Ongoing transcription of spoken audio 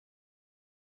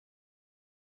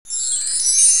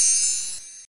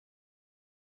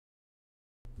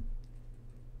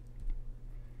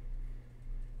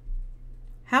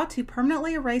How to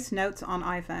permanently erase notes on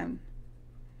iPhone.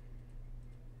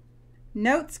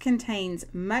 Notes contains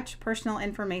much personal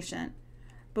information.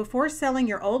 Before selling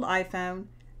your old iPhone,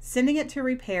 sending it to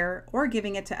repair, or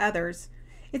giving it to others,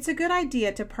 it's a good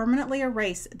idea to permanently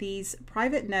erase these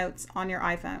private notes on your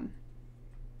iPhone.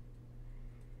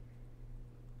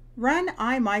 Run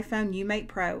Myfone Umate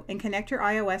Pro and connect your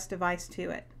iOS device to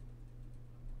it.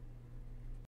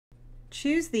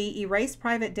 Choose the Erase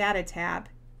Private Data tab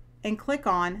and click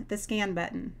on the Scan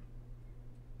button.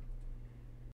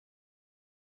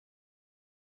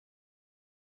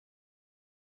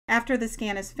 After the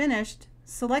scan is finished,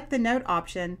 select the Note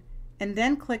option and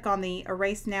then click on the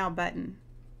Erase Now button.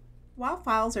 While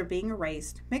files are being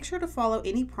erased, make sure to follow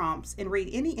any prompts and read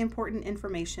any important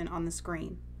information on the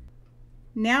screen.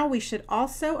 Now we should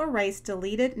also erase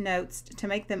deleted notes to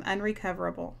make them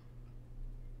unrecoverable.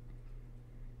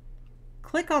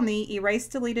 Click on the Erase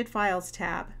Deleted Files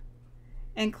tab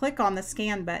and click on the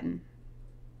Scan button.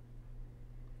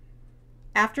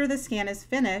 After the scan is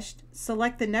finished,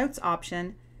 select the Notes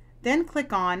option, then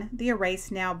click on the Erase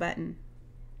Now button.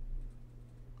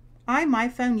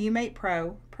 Myfone Umate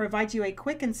Pro provides you a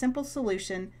quick and simple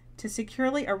solution to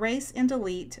securely erase and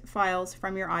delete files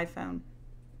from your iPhone.